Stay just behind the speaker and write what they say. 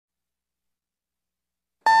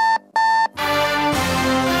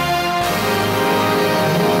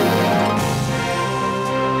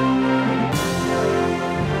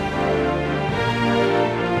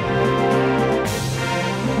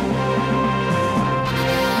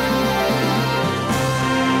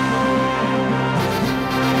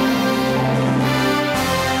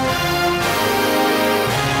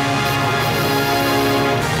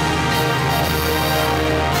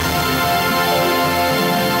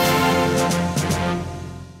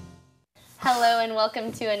and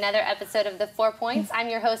welcome to another episode of The 4 Points. I'm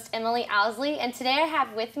your host, Emily Ousley, and today I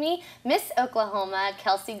have with me Miss Oklahoma,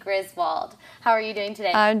 Kelsey Griswold. How are you doing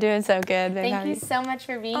today? I'm doing so good. Thank you so much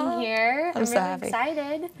for being here. I'm so really happy.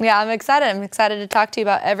 excited. Yeah, I'm excited. I'm excited to talk to you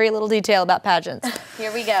about every little detail about pageants.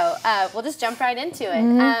 Here we go. We'll just jump right into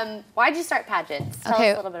it. Why'd you start pageants? Tell us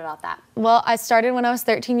a little bit about that. Well, I started when I was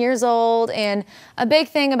 13 years old, and a big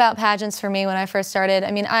thing about pageants for me when I first started, I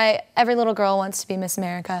mean, every little girl wants to be Miss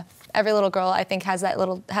America. Every little girl, I think, has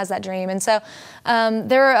that dream. And so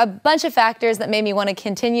there were a bunch of factors that made me want to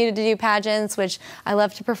continue to do pageants, which I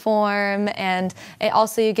love to perform, and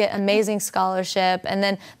also you get amazing scholarship. And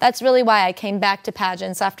then that's really why I came back to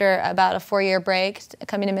pageants after about a 4-year break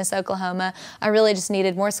coming to Miss Oklahoma. I really just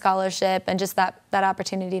needed more scholarship and just that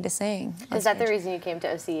opportunity to sing. Is that the reason you came to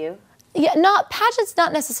OCU? Yeah, pageants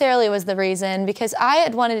not necessarily was the reason, because I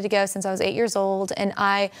had wanted to go since I was 8 years old, and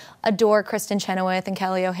I adore Kristen Chenoweth and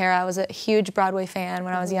Kelly O'Hara. I was a huge Broadway fan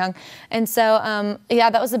when I was young. And so, yeah,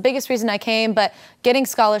 that was the biggest reason I came, but getting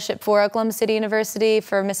scholarship for Oklahoma City University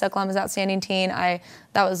for Miss Oklahoma's Outstanding Teen, that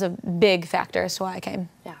was a big factor as to why I came.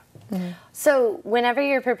 Yeah. So whenever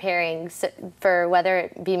you're preparing for whether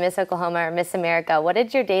it be Miss Oklahoma or Miss America, what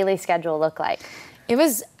did your daily schedule look like? It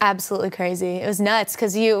was absolutely crazy. It was nuts,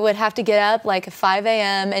 because you would have to get up like at 5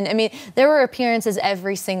 a.m. And I mean, there were appearances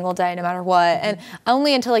every single day, no matter what. And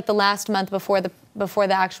only until like the last month before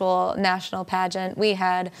the actual national pageant, we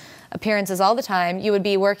had appearances all the time. You would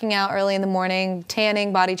be working out early in the morning,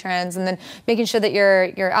 tanning, body trends, and then making sure that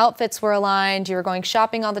your outfits were aligned. You were going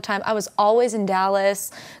shopping all the time. I was always in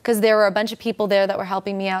Dallas because there were a bunch of people there that were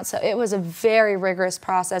helping me out. So it was a very rigorous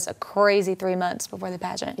process, a crazy 3 months before the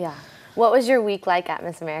pageant. Yeah. What was your week like at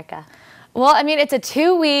Miss America? Well, I mean, it's a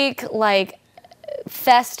 2-week, like,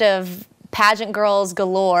 fest of pageant girls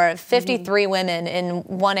galore. 53 women in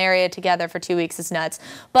one area together for 2 weeks is nuts.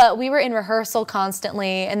 But we were in rehearsal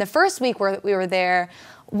constantly, and the first week we were there,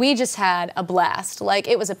 we just had a blast. Like,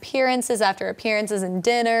 it was appearances after appearances and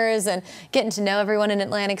dinners and getting to know everyone in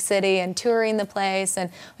Atlantic City and touring the place, and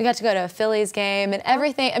we got to go to a Phillies game and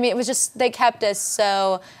everything. I mean, it was just, they kept us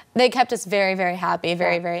very, very happy,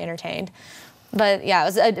 very, very entertained. But yeah,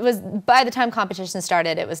 it was by the time competition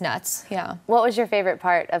started, it was nuts. Yeah. What was your favorite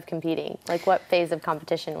part of competing? Like, what phase of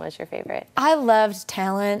competition was your favorite? I loved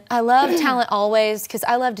talent. I love talent always, because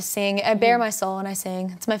I love to sing. I bare my soul when I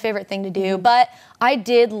sing. It's my favorite thing to do. But I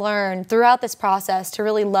did learn throughout this process to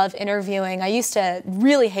really love interviewing. I used to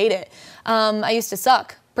really hate it. I used to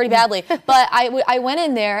suck pretty badly, but I went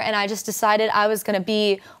in there and I just decided I was going to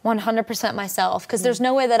be 100% myself, because there's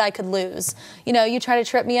no way that I could lose. You know, you try to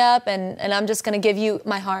trip me up, and I'm just going to give you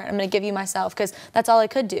my heart. I'm going to give you myself, because that's all I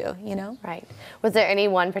could do, you know? Right. Was there any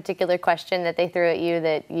one particular question that they threw at you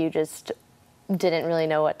that you just didn't really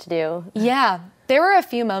know what to do? Yeah. There were a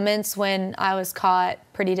few moments when I was caught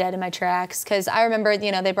pretty dead in my tracks, because I remember,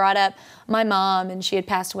 you know, they brought up my mom, and she had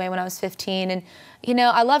passed away when I was 15, and you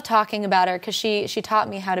know, I love talking about her because she taught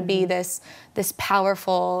me how to be this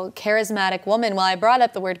powerful, charismatic woman. Well, I brought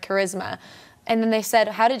up the word charisma, and then they said,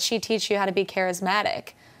 "How did she teach you how to be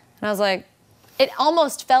charismatic?" And I was like, it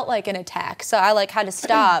almost felt like an attack. So I had to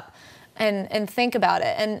stop and think about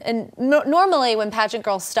it. And normally when pageant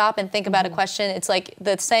girls stop and think about a question, it's like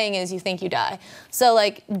the saying is, you think you die. So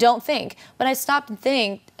like, don't think. But I stopped and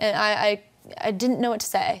think, and I didn't know what to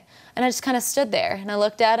say. And I just kind of stood there, and I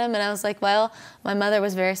looked at him, and I was like, well, my mother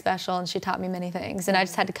was very special, and she taught me many things, and I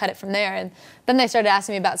just had to cut it from there. And then they started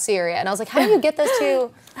asking me about Syria, and I was like, how do you get those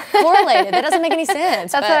two correlated? That doesn't make any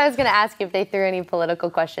sense. That's what I was going to ask you, if they threw any political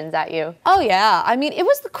questions at you. Oh, yeah. I mean, it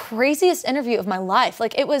was the craziest interview of my life.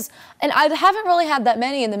 Like, it was, and I haven't really had that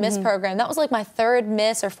many in the Miss program. That was like my 3rd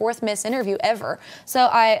Miss or 4th Miss interview ever. So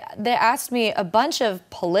they asked me a bunch of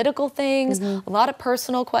political things, a lot of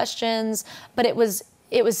personal questions, but it was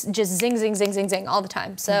just zing, zing, zing, zing, zing all the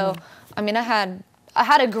time. So, I mean, I had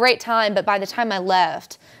a great time, but by the time I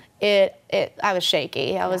left, I was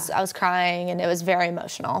shaky. I was crying, and it was very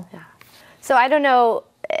emotional. Yeah. So I don't know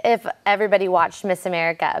if everybody watched Miss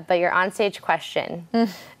America, but your onstage question,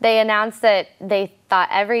 they announced that they thought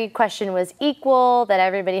every question was equal, that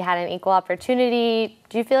everybody had an equal opportunity.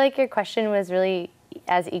 Do you feel like your question was really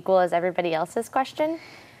as equal as everybody else's question?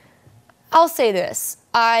 I'll say this.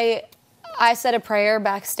 I said a prayer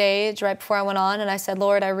backstage right before I went on, and I said,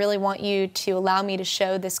 Lord, I really want you to allow me to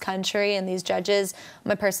show this country and these judges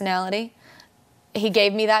my personality. He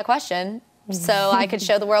gave me that question, so I could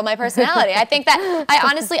show the world my personality. I think that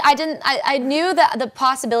I knew that the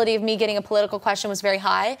possibility of me getting a political question was very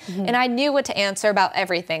high, and I knew what to answer about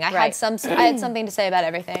everything. I had something to say about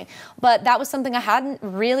everything, but that was something I hadn't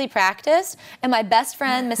really practiced. And my best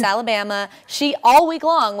friend, Miss Alabama, she all week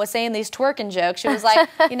long was saying these twerking jokes. She was like,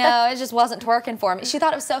 you know, it just wasn't twerking for me. She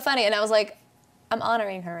thought it was so funny, and I was like, I'm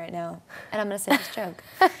honoring her right now, and I'm going to say this joke.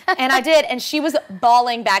 And I did, and she was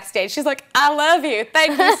bawling backstage. She's like, I love you.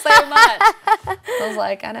 Thank you so much. I was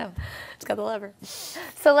like, I know. Just got to love her.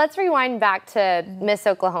 So let's rewind back to Miss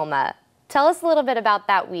Oklahoma. Tell us a little bit about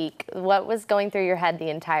that week. What was going through your head the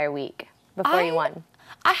entire week before you won?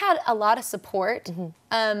 I had a lot of support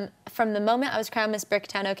from the moment I was crowned Miss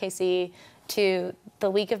Bricktown OKC to the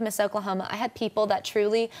week of Miss Oklahoma. I had people that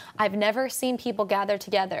truly, I've never seen people gather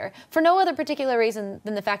together for no other particular reason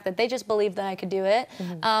than the fact that they just believed that I could do it,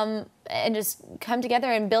 and just come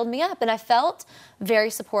together and build me up. And I felt very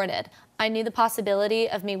supported. I knew the possibility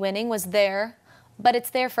of me winning was there, but it's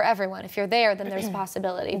there for everyone. If you're there, then there's a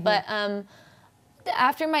possibility. But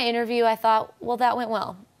after my interview, I thought, well, that went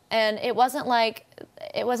well. And it wasn't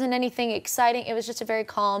anything exciting. It was just a very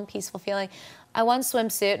calm, peaceful feeling. I won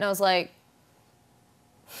swimsuit, and I was like,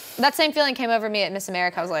 that same feeling came over me at Miss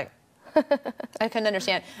America. I was like, I couldn't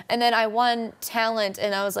understand. And then I won talent,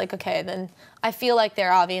 and I was like, okay, then I feel like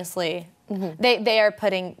they're obviously they're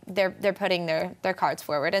putting their cards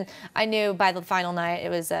forward. And I knew by the final night it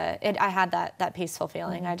was I had that peaceful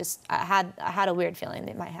feeling. I had a weird feeling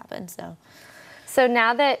that it might happen. So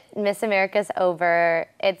now that Miss America's over,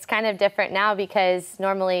 it's kind of different now because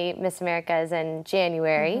normally Miss America is in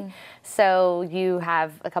January. So you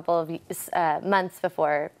have a couple of months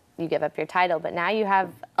before you give up your title, but now you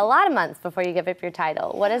have a lot of months before you give up your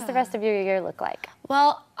title. What does the rest of your year look like?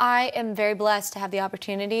 Well, I am very blessed to have the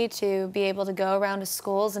opportunity to be able to go around to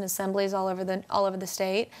schools and assemblies all over the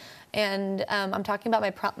state. And I'm talking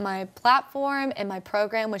about my platform and my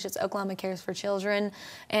program, which is Oklahoma Cares for Children.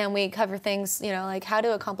 And we cover things, you know, like how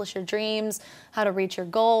to accomplish your dreams, how to reach your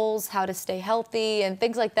goals, how to stay healthy, and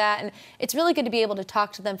things like that. And it's really good to be able to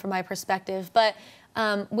talk to them from my perspective. But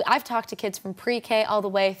I've talked to kids from pre-K all the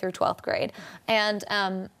way through 12th grade. And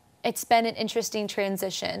it's been an interesting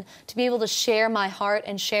transition to be able to share my heart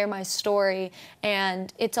and share my story.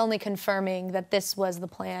 And it's only confirming that this was the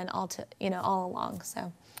plan all along.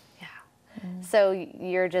 So. So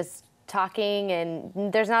you're just talking,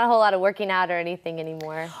 and there's not a whole lot of working out or anything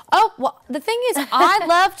anymore. Oh, well, the thing is, I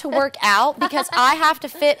love to work out because I have to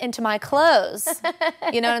fit into my clothes.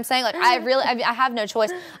 You know what I'm saying? Like, I have no choice.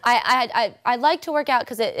 I like to work out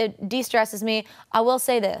because it de-stresses me. I will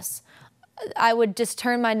say this. I would just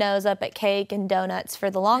turn my nose up at cake and donuts for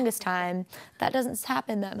the longest time. That doesn't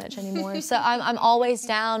happen that much anymore. So I'm always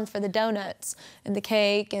down for the donuts and the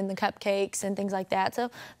cake and the cupcakes and things like that. So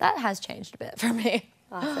that has changed a bit for me.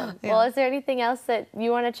 Awesome. Yeah. Well, is there anything else that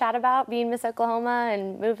you want to chat about being Miss Oklahoma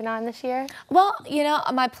and moving on this year? Well, you know,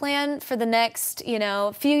 my plan for the next,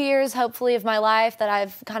 few years, hopefully, of my life that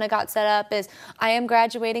I've kind of got set up is I am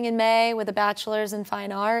graduating in May with a bachelor's in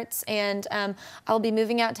fine arts, and I'll be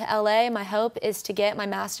moving out to LA. My hope is to get my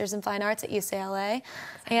master's in fine arts at UCLA.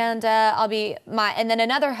 And and then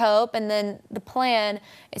another hope, and then the plan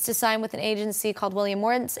is to sign with an agency called William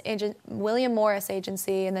Morris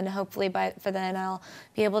Agency, and then hopefully for then I'll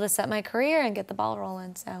be able to set my career and get the ball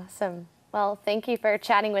rolling. So awesome. Well, thank you for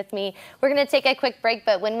chatting with me. We're going to take a quick break,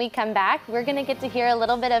 but when we come back, we're going to get to hear a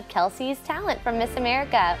little bit of Kelsey's talent from Miss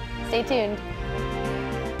America. Stay tuned.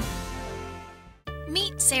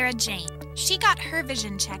 Meet Sarah Jane. She got her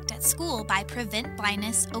vision checked at school by Prevent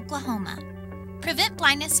Blindness Oklahoma. Prevent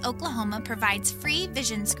Blindness Oklahoma provides free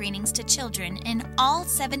vision screenings to children in all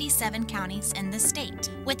 77 counties in the state.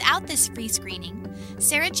 Without this free screening,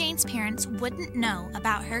 Sarah Jane's parents wouldn't know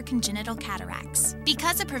about her congenital cataracts.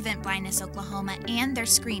 Because of Prevent Blindness Oklahoma and their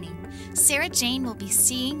screening, Sarah Jane will be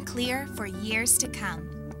seeing clear for years to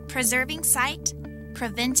come. Preserving sight,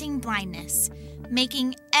 preventing blindness,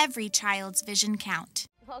 making every child's vision count.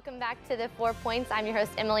 Welcome back to The 4 Points. I'm your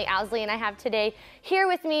host, Emily Ousley, and I have today here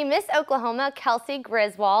with me Miss Oklahoma, Kelsey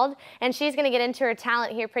Griswold, and she's going to get into her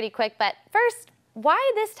talent here pretty quick. But first,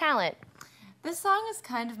 why this talent? This song is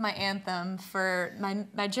kind of my anthem for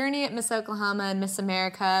my journey at Miss Oklahoma and Miss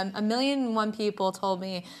America. 1,000,001 people told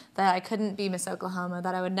me that I couldn't be Miss Oklahoma,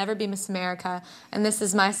 that I would never be Miss America, and this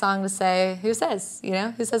is my song to say, who says,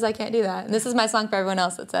 who says I can't do that? And this is my song for everyone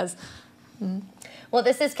else that says, Well,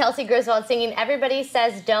 this is Kelsey Griswold singing Everybody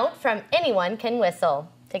Says Don't from Anyone Can Whistle.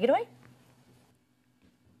 Take it away.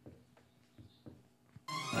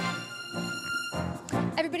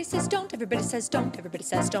 Everybody says don't, everybody says don't, everybody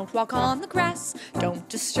says don't walk on the grass, don't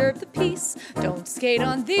disturb the peace, don't skate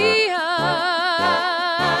on the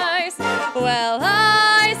ice. Well,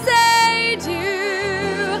 I say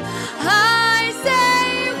do, I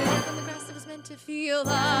say walk on the grass that was meant to feel,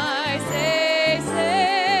 I say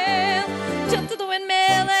sail, jump to the windmill,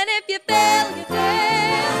 and if you fail, you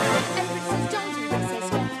fail. Everybody says don't, everybody says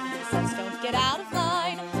don't, everybody says don't get out of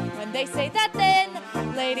line. When they say that, then,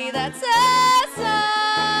 lady, that's a sign.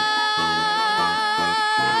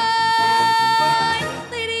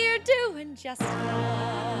 Lady, you're doing just fine.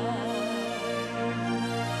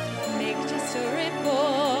 Make just a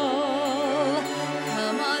ripple.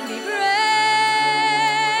 Come on, be brave.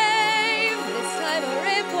 This time a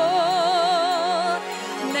ripple.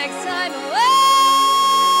 Next time a wave.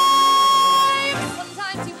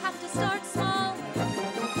 Sometimes you have to start small.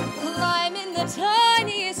 Climb in the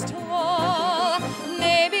tiniest wall.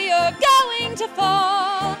 Maybe you're going to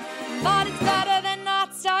fall, but it's better than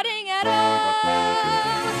not starting at all.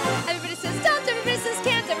 Everybody says don't, everybody says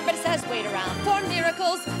can't, everybody says wait around for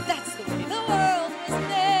miracles. That's the way the world was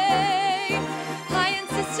made. I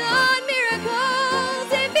insist on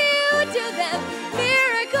miracles. If you do them,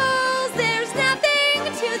 miracles, there's nothing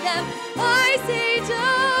to them. I say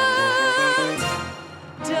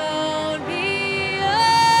don't be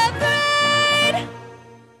afraid.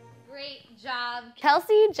 Great job,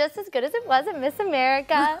 Kelsey. Just as good as it was at Miss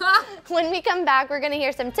America. When we come back, we're going to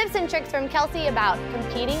hear some tips and tricks from Kelsey about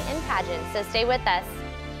competing in pageants. So stay with us.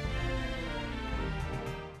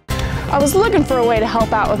 I was looking for a way to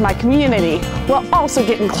help out with my community while also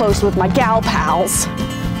getting close with my gal pals.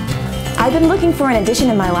 I've been looking for an addition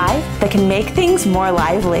in my life that can make things more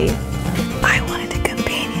lively. I wanted a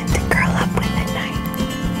companion to curl up with at night.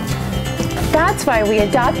 That's why we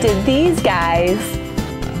adopted these guys.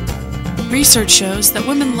 Research shows that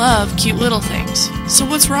women love cute little things. So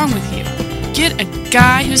what's wrong with you? Get a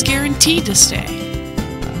guy who's guaranteed to stay.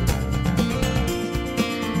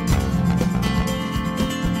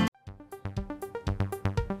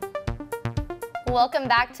 Welcome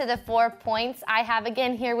back to the 4 Points. I have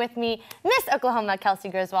again here with me Miss Oklahoma, Kelsey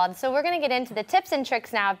Griswold. So we're going to get into the tips and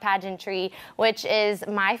tricks now of pageantry, which is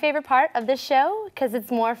my favorite part of the show because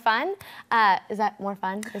it's more fun. Is that more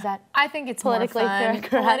fun? Is that I think it's politically more fun.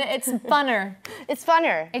 correct? It's funner. It's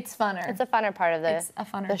funner. It's funner. It's a funner part of the, It's a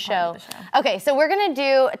funner the part show. of the show. Okay, so we're going to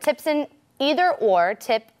do tips in either or,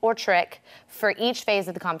 tip or trick, for each phase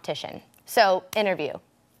of the competition. So interview.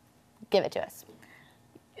 Give it to us.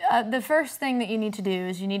 The first thing that you need to do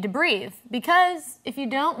is you need to breathe, because if you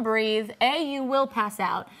don't breathe, A, you will pass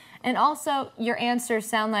out, and also your answers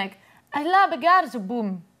sound like I love a god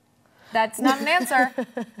boom. That's not an answer,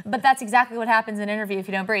 but that's exactly what happens in an interview if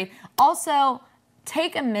you don't breathe. Also,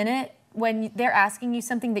 take a minute when they're asking you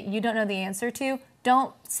something that you don't know the answer to.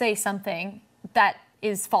 Don't say something that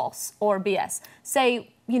is false or BS. Say,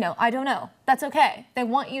 you know, I don't know. That's okay. They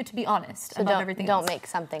want you to be honest about everything else. Don't make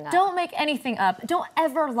something up. Don't make anything up. Don't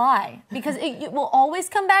ever lie, because it will always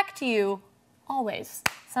come back to you, always,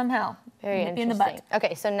 somehow. Very interesting. In the butt.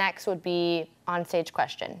 Okay, so next would be on-stage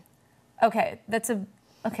question. Okay, that's one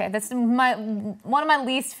of my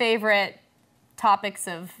least favorite topics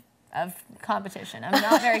of competition. I'm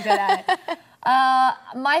not very good at it.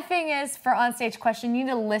 My thing is, for on-stage question, you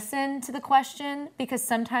need to listen to the question, because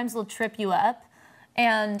sometimes they'll trip you up.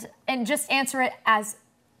 And just answer it as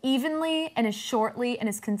evenly and as shortly and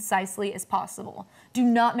as concisely as possible. Do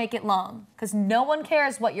not make it long, because no one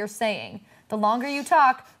cares what you're saying. The longer you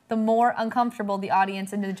talk, the more uncomfortable the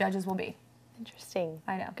audience and the judges will be. Interesting.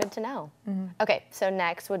 I know. Good to know. Mm-hmm. Okay, so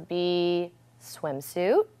next would be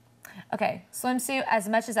swimsuit. Okay, swimsuit, as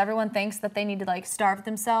much as everyone thinks that they need to like starve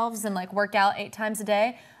themselves and like work out 8 times a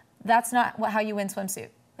day, that's not how you win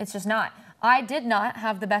swimsuit. It's just not. I did not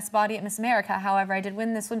have the best body at Miss America. However, I did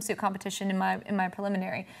win the swimsuit competition in my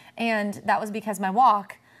preliminary. And that was because my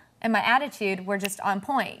walk and my attitude were just on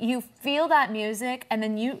point. You feel that music and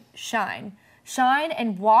then you shine. Shine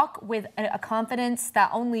and walk with a confidence that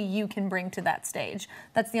only you can bring to that stage.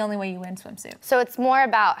 That's the only way you win swimsuit. So it's more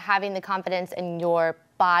about having the confidence in your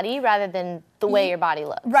body rather than the way your body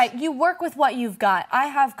looks. Right, you work with what you've got. I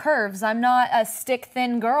have curves. I'm not a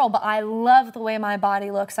stick-thin girl, but I love the way my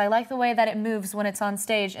body looks. I like the way that it moves when it's on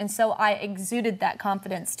stage, and so I exuded that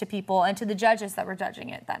confidence to people and to the judges that were judging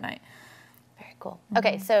it that night. Very cool.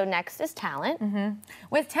 Okay, so next is talent.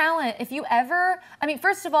 With talent, if you ever,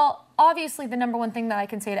 first of all, obviously the #1 thing that I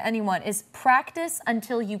can say to anyone is practice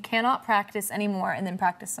until you cannot practice anymore, and then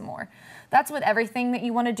practice some more. That's what everything that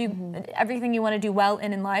you want to do, everything you want to do well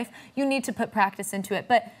in life, you need to put practice into it.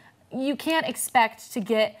 But you can't expect to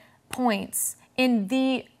get points in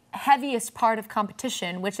the heaviest part of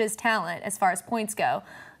competition, which is talent as far as points go,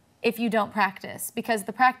 if you don't practice, because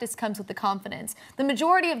the practice comes with the confidence. The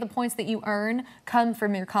majority of the points that you earn come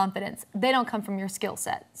from your confidence. They don't come from your skill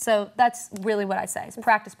set. So that's really what I say, is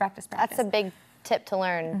practice, practice, practice. That's a big tip to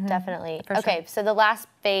learn, definitely. For okay, sure. so the last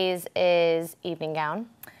phase is evening gown.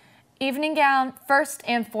 Evening gown, first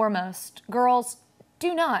and foremost, girls,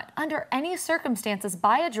 do not, under any circumstances,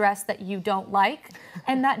 buy a dress that you don't like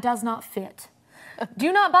and that does not fit.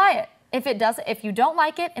 Do not buy it. If you don't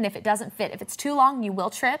like it and if it doesn't fit. If it's too long, you will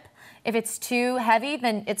trip. If it's too heavy,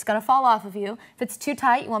 then it's gonna fall off of you. If it's too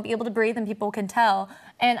tight, you won't be able to breathe and people can tell.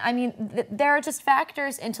 And I mean, there are just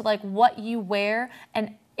factors into like what you wear,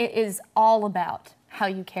 and it is all about how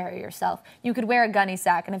you carry yourself. You could wear a gunny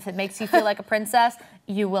sack, and if it makes you feel like a princess,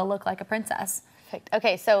 you will look like a princess. Perfect.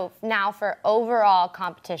 Okay, so now for overall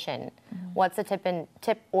competition, what's a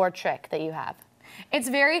tip or trick that you have? It's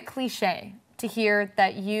very cliche to hear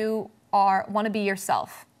that you want to be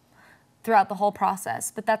yourself throughout the whole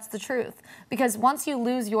process, but that's the truth. Because once you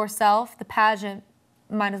lose yourself, the pageant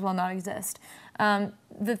might as well not exist.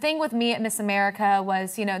 The thing with me at Miss America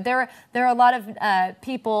was, you know, there are a lot of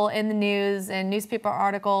people in the news and newspaper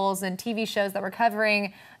articles and TV shows that were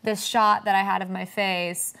covering this shot that I had of my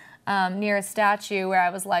face near a statue where I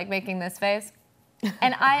was like making this face.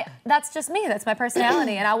 And that's just me, that's my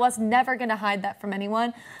personality, and I was never gonna hide that from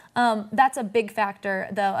anyone. That's a big factor,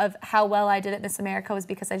 though, of how well I did at Miss America, was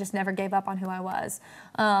because I just never gave up on who I was.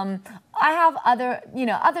 I have other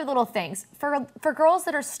little things. For girls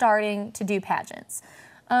that are starting to do pageants,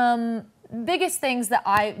 biggest things that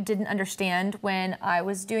I didn't understand when I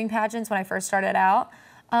was doing pageants when I first started out,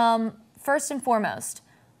 first and foremost,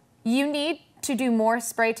 you need to do more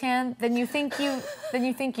spray tan than you think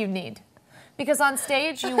you need. Because on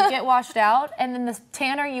stage, you get washed out, and then the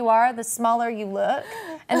tanner you are, the smaller you look,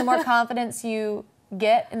 and the more confidence you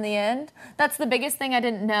get in the end. That's the biggest thing I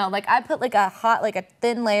didn't know. Like, I put like a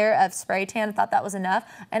thin layer of spray tan and thought that was enough,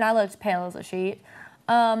 and I looked pale as a sheet.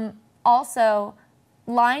 Also,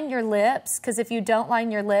 line your lips, because if you don't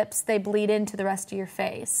line your lips, they bleed into the rest of your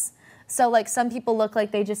face. So, like, some people look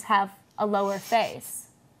like they just have a lower face,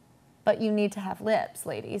 but you need to have lips,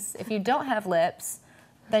 ladies. If you don't have lips,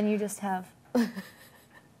 then you just have...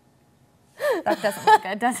 That doesn't look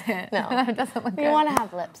good, does it? No. It doesn't look good. You want to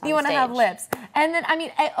have lips on You want to stage. have lips. And then, I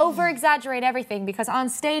mean, I over-exaggerate everything, because on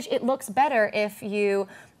stage it looks better if you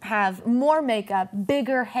have more makeup,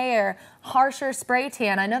 bigger hair, harsher spray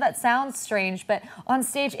tan. I know that sounds strange, but on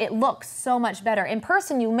stage it looks so much better. In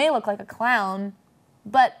person you may look like a clown,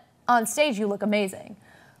 but on stage you look amazing.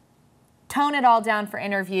 Tone it all down for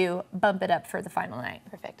interview, bump it up for the final night.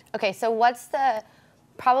 Perfect. Okay, so what's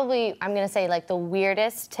probably, I'm gonna say, like the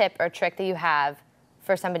weirdest tip or trick that you have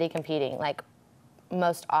for somebody competing, like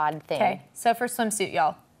most odd thing? Okay, so for swimsuit,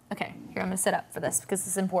 y'all. Okay, here, I'm gonna sit up for this because this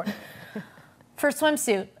is important. For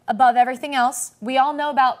swimsuit, above everything else, we all know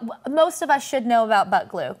about, most of us should know about butt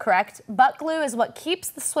glue, correct? Butt glue is what keeps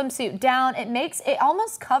the swimsuit down. It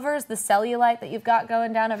almost covers the cellulite that you've got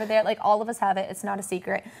going down over there. Like, all of us have it, it's not a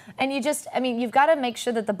secret. And you've gotta make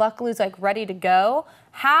sure that the butt glue is like ready to go.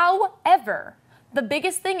 However, the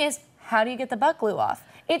biggest thing is, how do you get the butt glue off?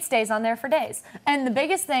 It stays on there for days. And the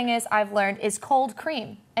biggest thing is, I've learned, is cold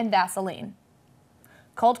cream and Vaseline.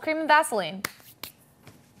 Cold cream and Vaseline.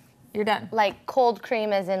 You're done. Like cold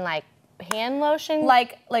cream as in like hand lotion?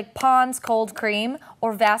 Like Pond's cold cream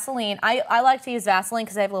or Vaseline. I like to use Vaseline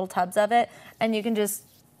because I have little tubs of it, and you can just,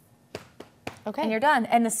 okay. and you're done.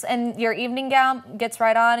 And your evening gown gets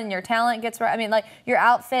right on, and your talent gets right, I mean, like, your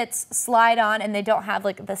outfits slide on and they don't have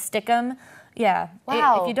like the stickum. Yeah.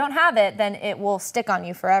 Wow. If you don't have it, then it will stick on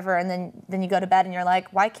you forever, and then you go to bed and you're like,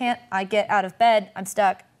 why can't I get out of bed? I'm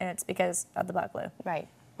stuck, and it's because of the butt glue. Right.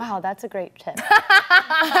 Wow, that's a great tip.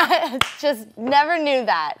 Just never knew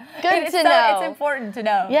that. Good to know. It's important to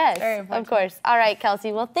know. Yes, Very important. of course. All right,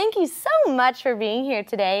 Kelsey. Well, thank you so much for being here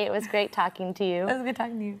today. It was great talking to you. It was good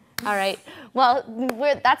talking to you. All right. Well,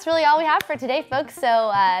 that's really all we have for today, folks.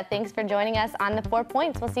 So thanks for joining us on The 4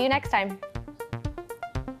 Points. We'll see you next time.